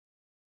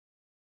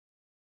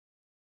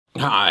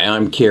Hi,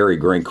 I'm Kerry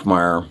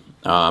Grinkmeyer.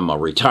 I'm a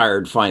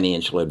retired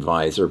financial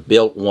advisor,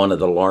 built one of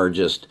the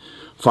largest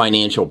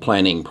financial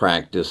planning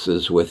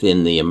practices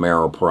within the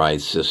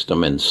Ameriprise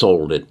system and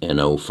sold it in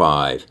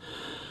 '05.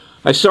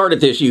 I started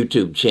this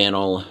YouTube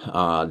channel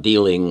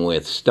dealing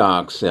with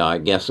stocks, I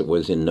guess it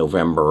was in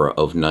November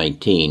of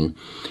 19.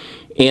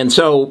 And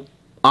so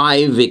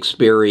I've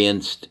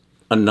experienced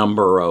a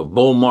number of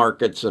bull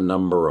markets, a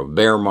number of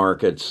bear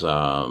markets,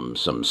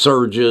 some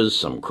surges,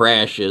 some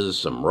crashes,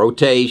 some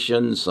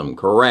rotations, some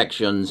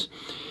corrections,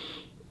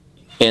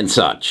 and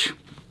such.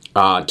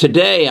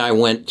 Today I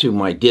went to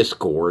my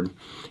Discord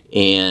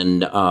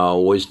and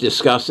was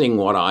discussing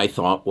what I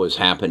thought was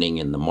happening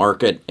in the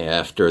market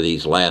after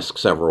these last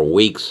several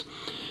weeks.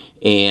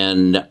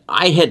 And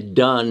I had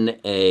done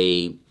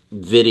a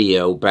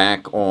video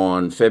back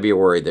on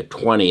February the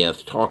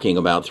 20th talking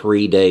about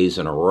 3 days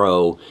in a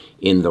row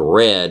in the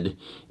red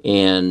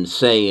and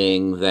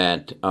saying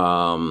that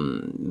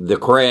the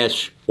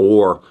crash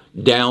or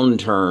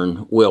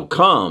downturn will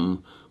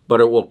come, but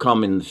it will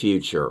come in the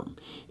future.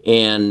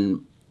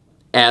 And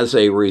as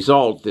a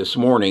result, this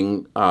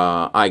morning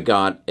I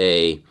got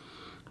a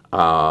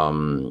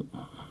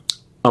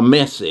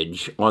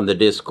message on the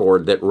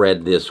Discord that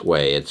read this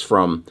way. It's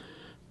from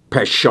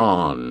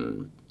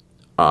Pashon.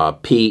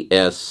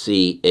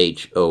 P-S-C-H-O-N.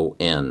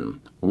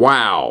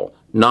 Wow,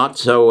 not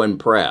so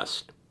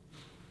impressed.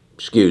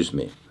 Excuse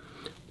me.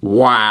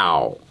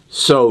 Wow,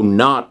 so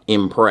not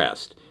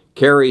impressed.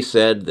 Kerry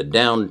said the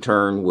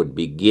downturn would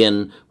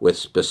begin with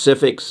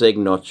specific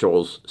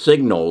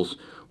signals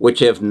which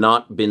have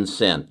not been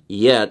sent,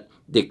 yet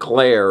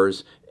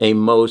declares a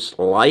most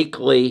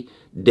likely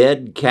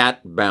dead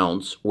cat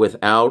bounce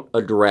without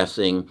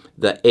addressing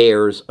the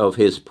errors of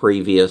his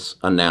previous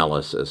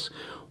analysis.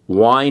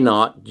 Why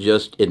not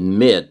just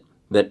admit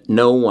that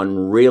no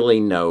one really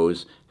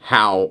knows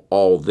how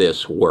all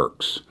this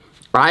works?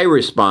 I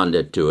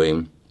responded to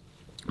him,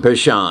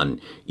 Pashon,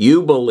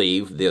 you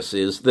believe this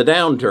is the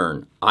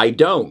downturn. I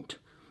don't.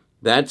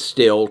 That's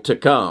still to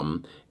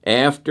come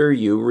after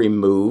you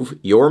remove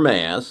your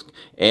mask,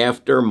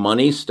 after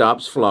money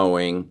stops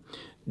flowing.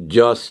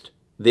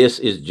 This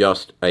is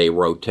just a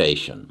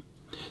rotation.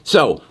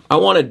 So I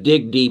want to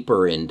dig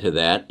deeper into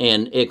that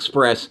and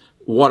express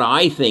what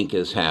I think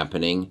is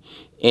happening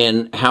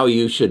and how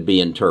you should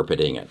be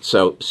interpreting it.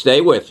 So stay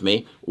with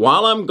me.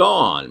 While I'm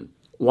gone,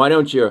 why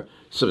don't you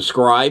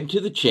subscribe to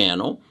the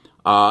channel?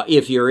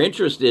 If you're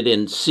interested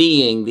in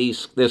seeing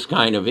this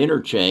kind of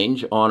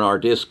interchange on our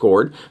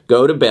Discord,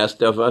 go to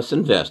Best of Us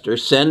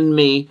Investors. Send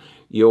me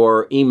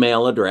your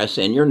email address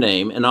and your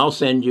name, and I'll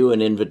send you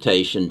an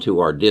invitation to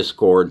our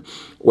Discord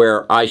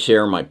where I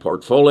share my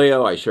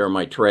portfolio, I share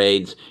my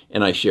trades,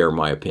 and I share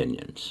my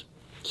opinions.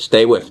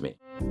 Stay with me.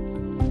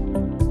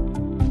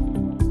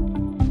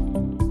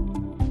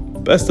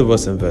 Best of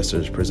Us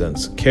Investors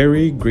presents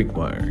Kerry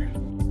Grinkmeyer.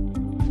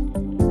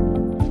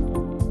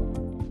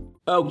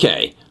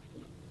 Okay,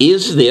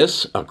 is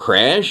this a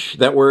crash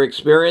that we're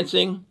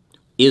experiencing?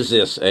 Is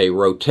this a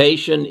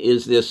rotation?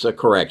 Is this a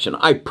correction?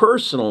 I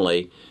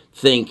personally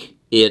think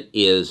it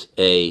is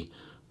a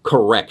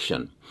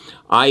correction.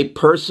 I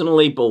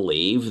personally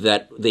believe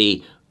that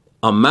the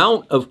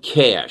amount of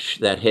cash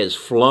that has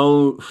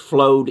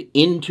flowed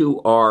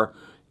into our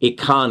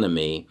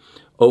economy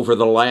over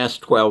the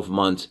last 12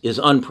 months is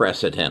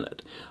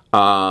unprecedented.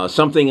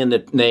 Something in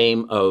the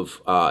name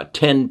of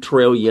 $10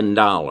 trillion.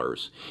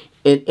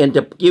 And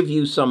to give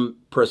you some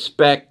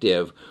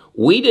perspective,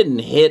 we didn't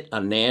hit a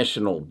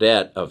national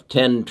debt of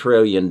 $10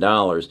 trillion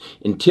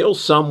until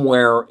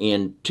somewhere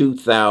in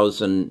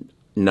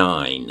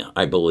 2009,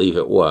 I believe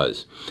it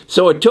was.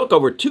 So it took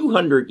over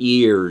 200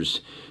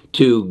 years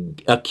to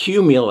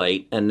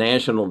accumulate a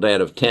national debt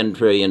of $10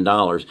 trillion.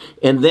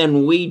 And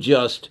then we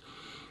just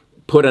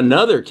put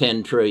another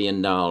 $10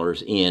 trillion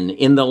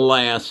in the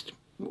last,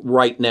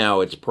 right now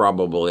it's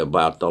probably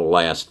about the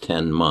last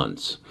 10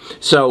 months.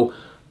 So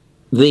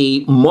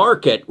the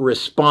market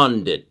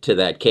responded to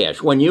that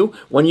cash. When you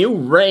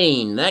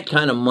rain that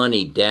kind of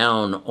money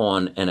down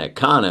on an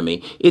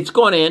economy, it's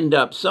going to end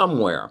up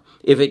somewhere.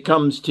 If it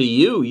comes to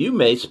you, you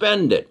may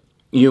spend it.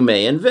 You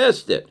may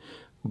invest it.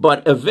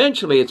 But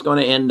eventually it's going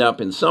to end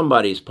up in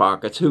somebody's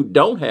pockets who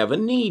don't have a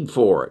need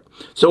for it.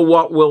 So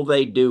what will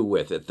they do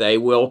with it? They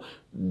will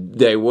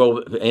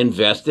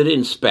invest it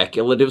in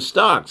speculative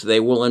stocks. They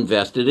will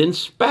invest it in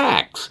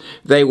SPACs.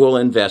 They will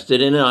invest it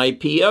in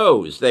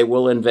IPOs. They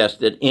will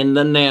invest it in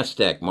the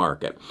NASDAQ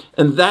market.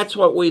 And that's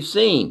what we've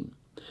seen.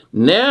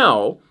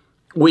 Now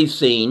we've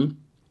seen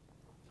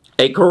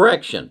a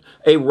correction,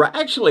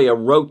 actually a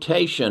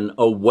rotation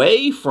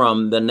away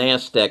from the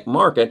NASDAQ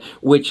market,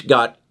 which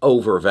got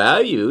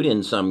overvalued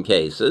in some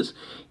cases,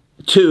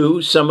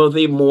 to some of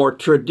the more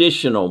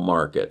traditional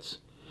markets.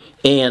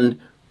 And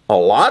a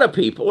lot of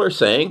people are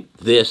saying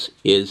this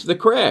is the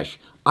crash.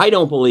 I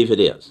don't believe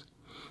it is.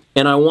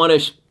 And I want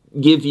to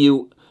give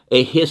you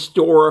a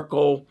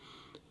historical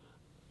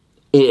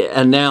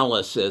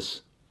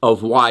analysis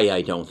of why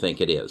I don't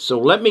think it is. So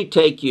let me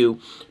take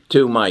you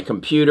to my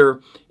computer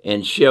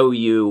and show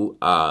you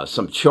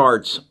some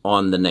charts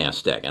on the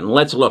NASDAQ. And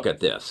let's look at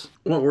this.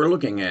 What we're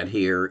looking at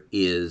here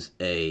is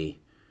a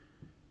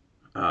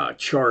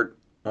chart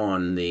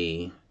on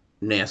the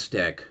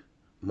NASDAQ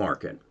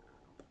market.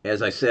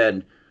 As I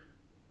said,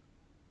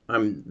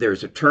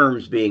 there's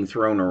terms being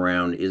thrown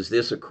around. Is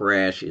this a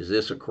crash? Is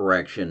this a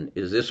correction?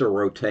 Is this a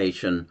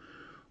rotation?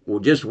 Well,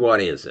 just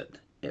what is it?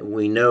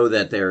 We know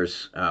that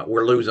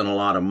we're losing a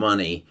lot of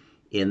money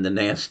in the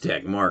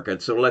NASDAQ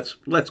market. So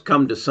let's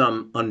come to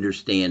some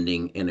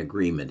understanding and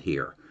agreement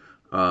here.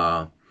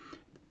 But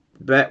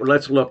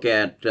let's look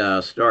at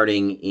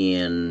starting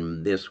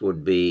in, this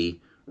would be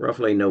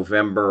roughly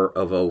November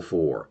of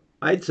 2004.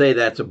 I'd say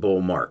that's a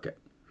bull market.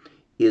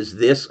 Is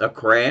this a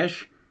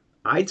crash?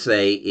 I'd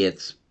say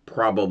it's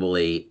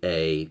probably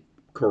a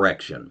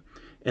correction.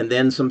 And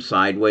then some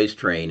sideways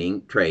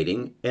trading,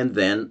 and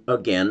then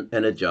again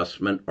an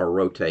adjustment or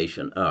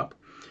rotation up.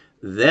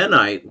 Then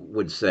I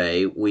would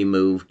say we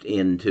moved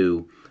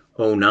into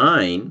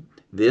 2009.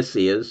 This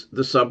is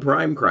the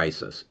subprime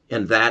crisis,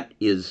 and that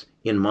is,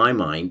 in my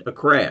mind, a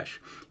crash.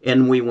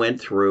 And we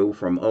went through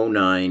from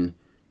 2009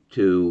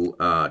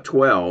 to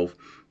 12,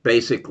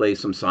 basically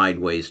some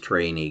sideways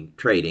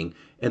trading.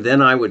 And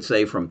then I would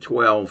say from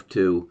 12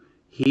 to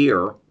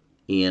here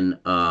in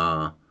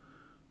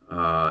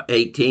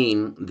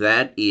 18,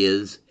 that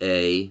is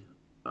a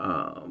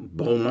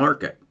bull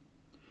market.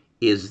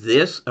 Is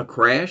this a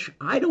crash?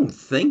 I don't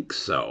think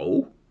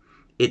so.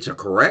 It's a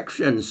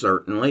correction,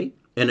 certainly,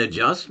 an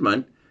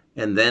adjustment.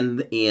 And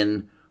then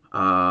in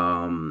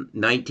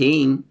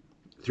 19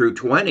 through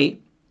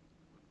 20,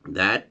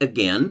 that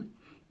again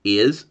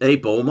is a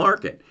bull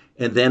market.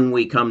 And then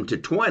we come to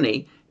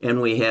 20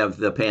 and we have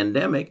the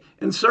pandemic,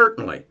 and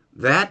certainly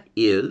that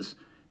is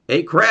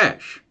a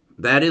crash.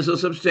 That is a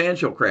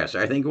substantial crash.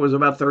 I think it was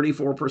about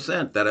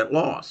 34% that it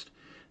lost.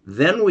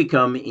 Then we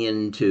come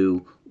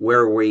into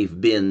where we've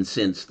been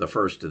since the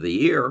first of the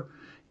year.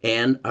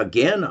 And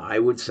again, I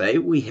would say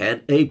we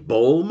had a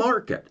bull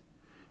market.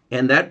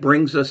 And that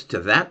brings us to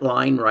that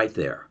line right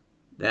there.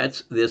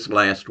 That's this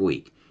last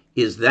week.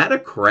 Is that a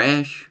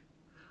crash?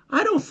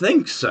 I don't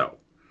think so.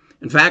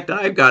 In fact,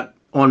 I've got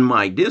on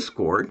my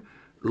Discord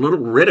a little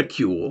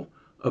ridicule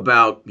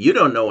about, you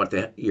don't know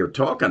what you're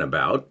talking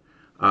about.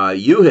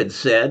 You had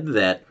said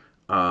that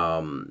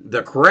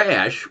the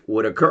crash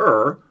would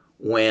occur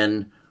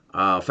when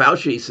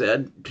Fauci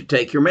said to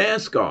take your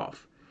mask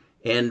off.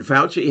 And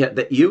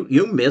Fauci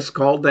you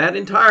miscalled that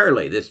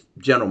entirely. This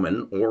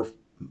gentleman, or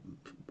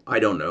I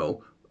don't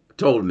know,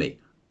 told me,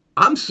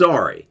 I'm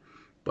sorry,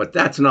 but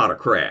that's not a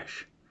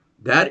crash.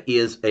 That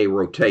is a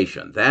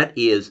rotation. That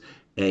is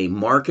a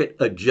market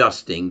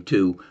adjusting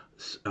to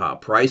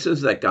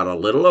prices that got a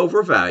little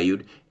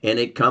overvalued, and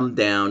it come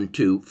down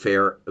to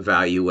fair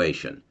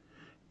valuation.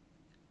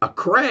 A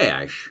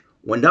crash,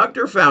 when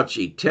Dr.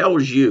 Fauci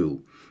tells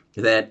you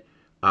that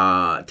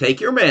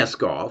take your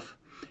mask off,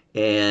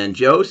 and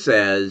Joe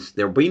says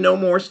there'll be no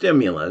more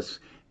stimulus,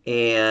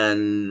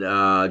 and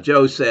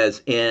Joe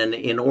says, and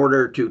in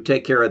order to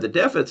take care of the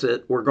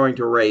deficit, we're going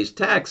to raise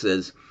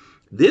taxes,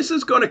 this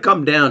is going to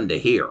come down to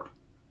here,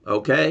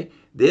 okay?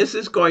 This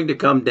is going to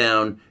come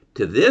down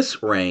to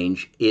this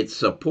range, its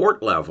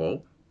support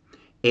level,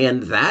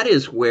 and that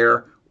is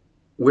where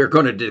we're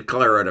going to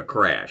declare it a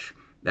crash.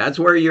 That's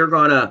where you're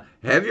going to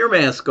have your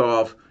mask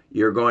off,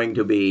 you're going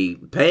to be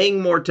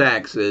paying more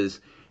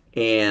taxes,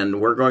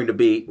 and we're going to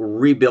be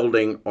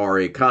rebuilding our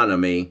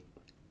economy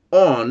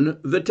on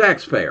the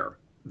taxpayer.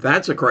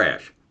 That's a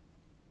crash.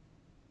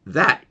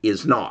 That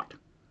is not.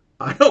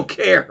 I don't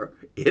care.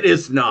 It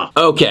is not.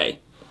 Okay.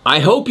 I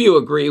hope you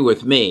agree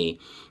with me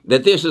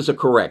that this is a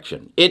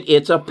correction.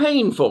 It's a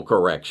painful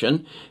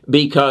correction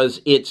because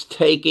it's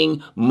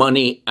taking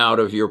money out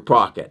of your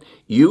pocket.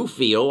 You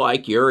feel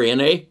like you're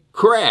in a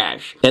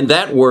crash. And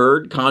that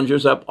word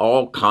conjures up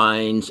all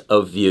kinds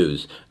of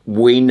views.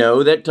 We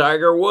know that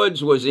Tiger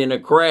Woods was in a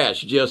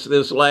crash just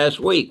this last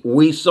week.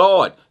 We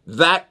saw it.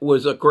 That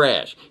was a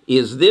crash.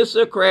 Is this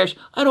a crash?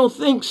 I don't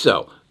think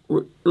so.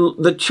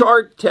 The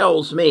chart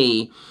tells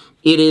me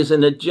it is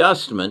an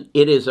adjustment.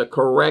 It is a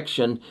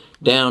correction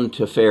down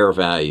to fair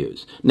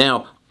values.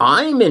 Now,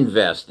 I'm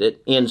invested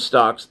in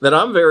stocks that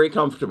I'm very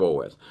comfortable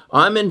with.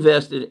 I'm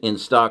invested in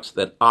stocks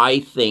that I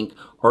think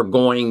are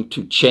going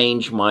to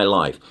change my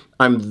life.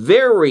 I'm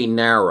very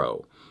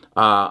narrow.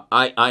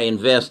 I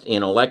invest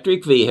in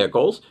electric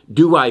vehicles.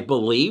 Do I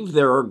believe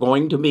there are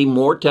going to be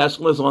more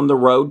Teslas on the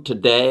road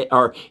today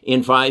or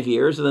in 5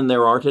 years than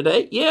there are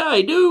today? Yeah,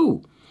 I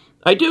do.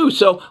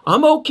 So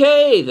I'm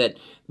okay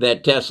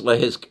that Tesla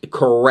has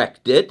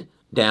corrected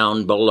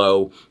down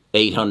below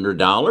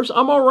 $800.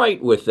 I'm all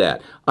right with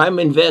that. I'm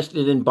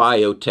invested in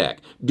biotech.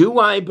 Do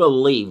I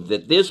believe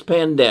that this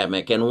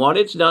pandemic and what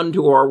it's done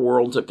to our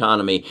world's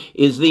economy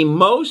is the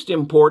most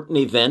important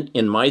event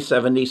in my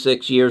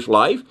 76 years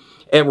life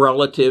and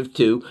relative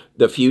to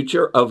the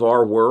future of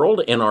our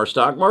world and our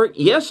stock market?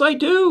 Yes, I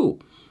do.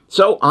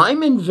 So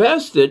I'm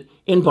invested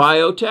in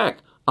biotech.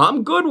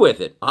 I'm good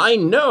with it. I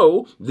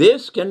know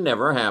this can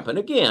never happen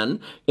again,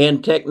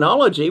 and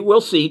technology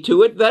will see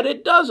to it that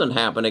it doesn't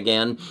happen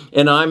again,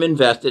 and I'm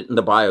invested in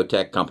the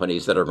biotech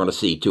companies that are going to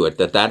see to it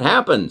that that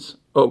happens,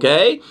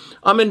 okay?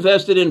 I'm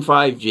invested in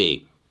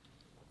 5G.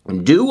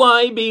 Do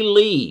I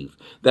believe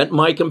that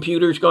my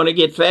computer's going to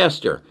get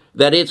faster,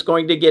 that it's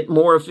going to get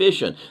more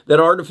efficient, that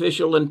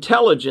artificial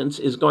intelligence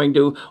is going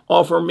to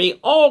offer me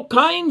all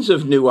kinds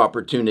of new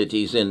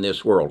opportunities in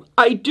this world?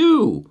 I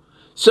do.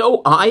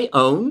 So I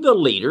own the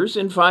leaders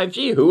in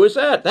 5G. Who is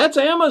that? That's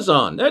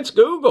Amazon. That's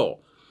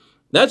Google.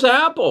 That's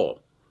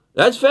Apple.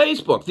 That's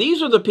Facebook.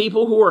 These are the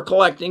people who are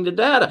collecting the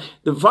data.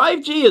 The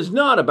 5G is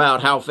not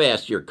about how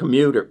fast your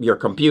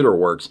computer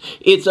works.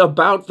 It's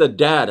about the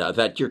data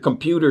that your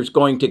computer's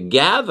going to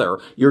gather,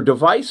 your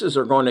devices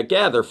are going to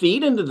gather,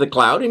 feed into the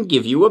cloud, and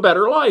give you a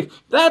better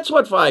life. That's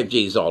what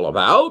 5G is all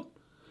about.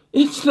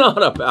 It's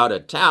not about a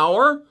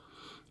tower.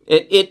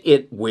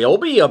 It will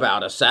be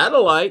about a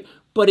satellite,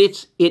 but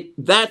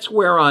that's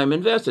where I'm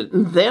invested.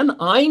 And then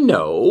I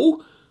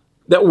know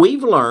that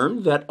we've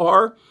learned that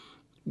our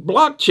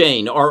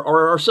blockchain,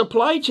 our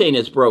supply chain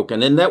is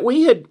broken, and that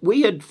we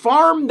had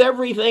farmed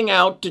everything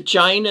out to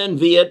China and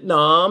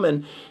Vietnam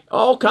and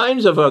all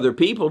kinds of other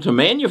people to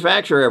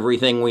manufacture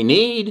everything we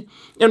need,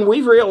 and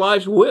we've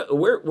realized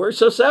we're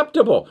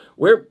susceptible.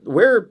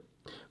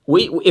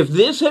 If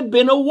this had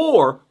been a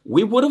war,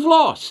 we would have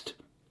lost.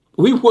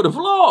 We would have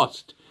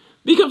lost.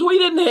 Because we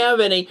didn't have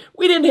any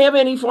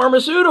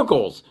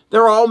pharmaceuticals.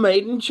 They're all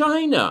made in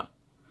China.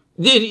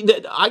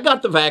 I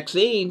got the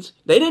vaccines.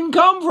 They didn't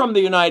come from the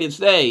United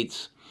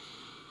States.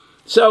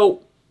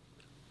 So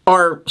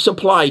our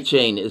supply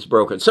chain is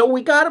broken. So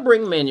we got to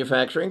bring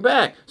manufacturing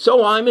back.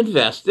 So I'm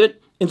invested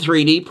in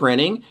 3D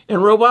printing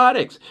and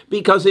robotics.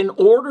 Because in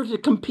order to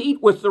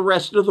compete with the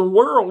rest of the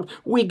world,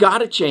 we got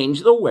to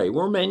change the way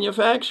we're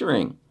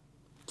manufacturing.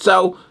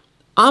 So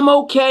I'm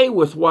okay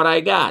with what I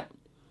got.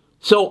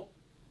 So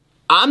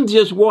I'm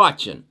just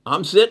watching.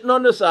 I'm sitting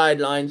on the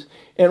sidelines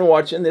and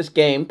watching this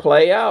game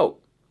play out.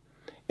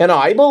 And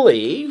I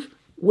believe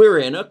we're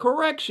in a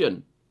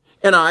correction.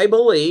 And I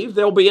believe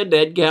there'll be a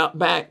dead cat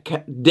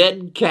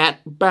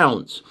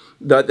bounce.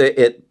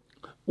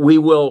 We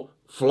will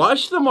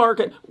flush the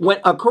market when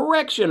a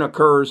correction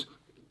occurs,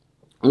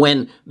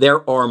 when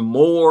there are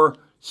more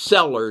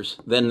sellers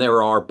than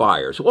there are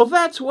buyers. Well,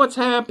 that's what's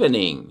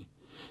happening.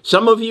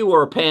 Some of you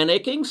are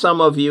panicking. Some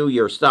of you,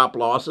 your stop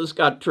losses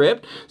got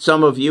tripped.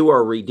 Some of you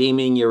are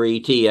redeeming your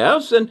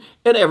ETFs, and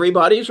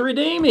everybody's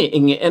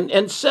redeeming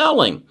and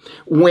selling.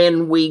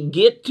 When we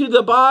get to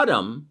the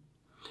bottom,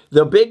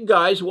 the big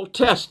guys will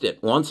test it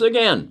once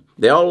again.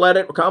 They'll let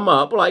it come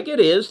up like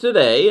it is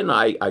today, and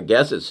I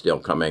guess it's still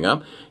coming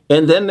up.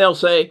 And then they'll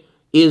say,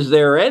 is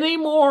there any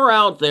more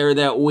out there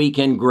that we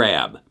can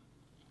grab?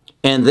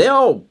 And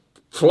they'll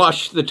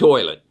flush the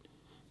toilet.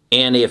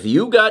 And if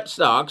you got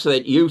stocks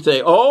that you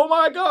say, oh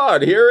my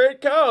God, here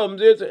it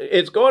comes, it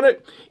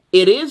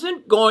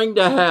isn't going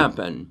to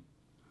happen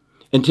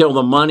until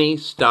the money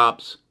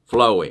stops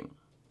flowing.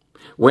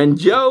 When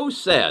Joe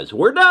says,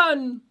 we're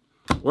done,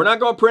 we're not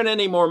going to print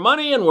any more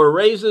money and we're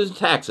raising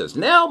taxes.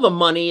 Now the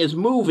money is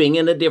moving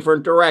in a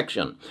different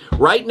direction.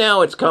 Right now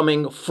it's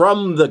coming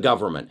from the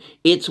government.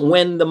 It's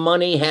when the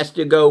money has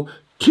to go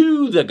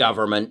to the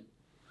government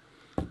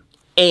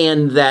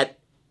and that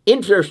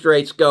interest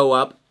rates go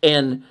up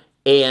and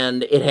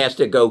it has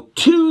to go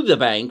to the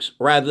banks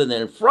rather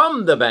than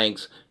from the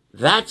banks.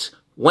 That's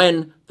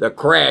when the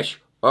crash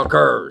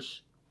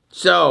occurs.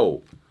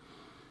 So,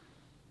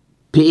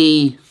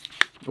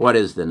 what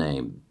is the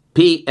name?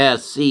 PSCHON.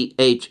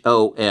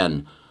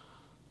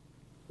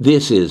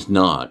 This is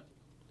not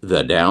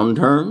the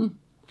downturn,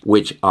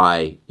 which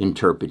I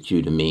interpret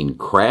you to mean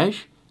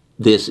crash.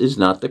 This is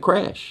not the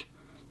crash.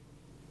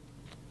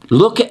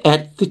 Look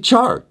at the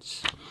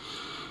charts.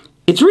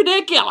 It's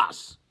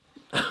ridiculous.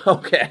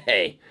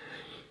 Okay.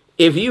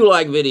 If you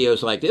like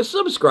videos like this,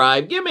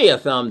 subscribe, give me a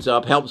thumbs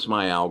up, helps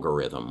my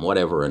algorithm,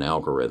 whatever an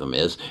algorithm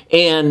is.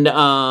 And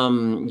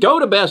go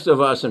to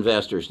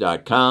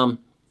bestofusinvestors.com.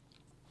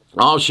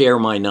 I'll share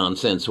my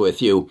nonsense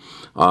with you.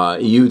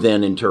 You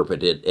then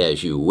interpret it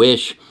as you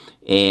wish.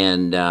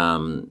 And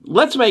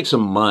let's make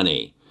some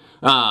money.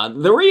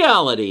 The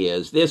reality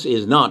is this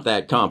is not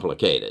that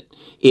complicated.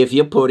 If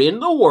you put in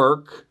the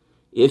work,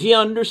 if you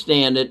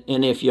understand it,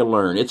 and if you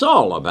learn, it's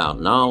all about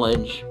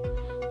knowledge.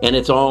 And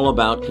it's all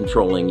about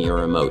controlling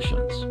your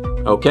emotions.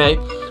 Okay?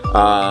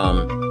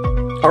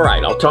 All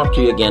right, I'll talk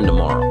to you again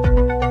tomorrow.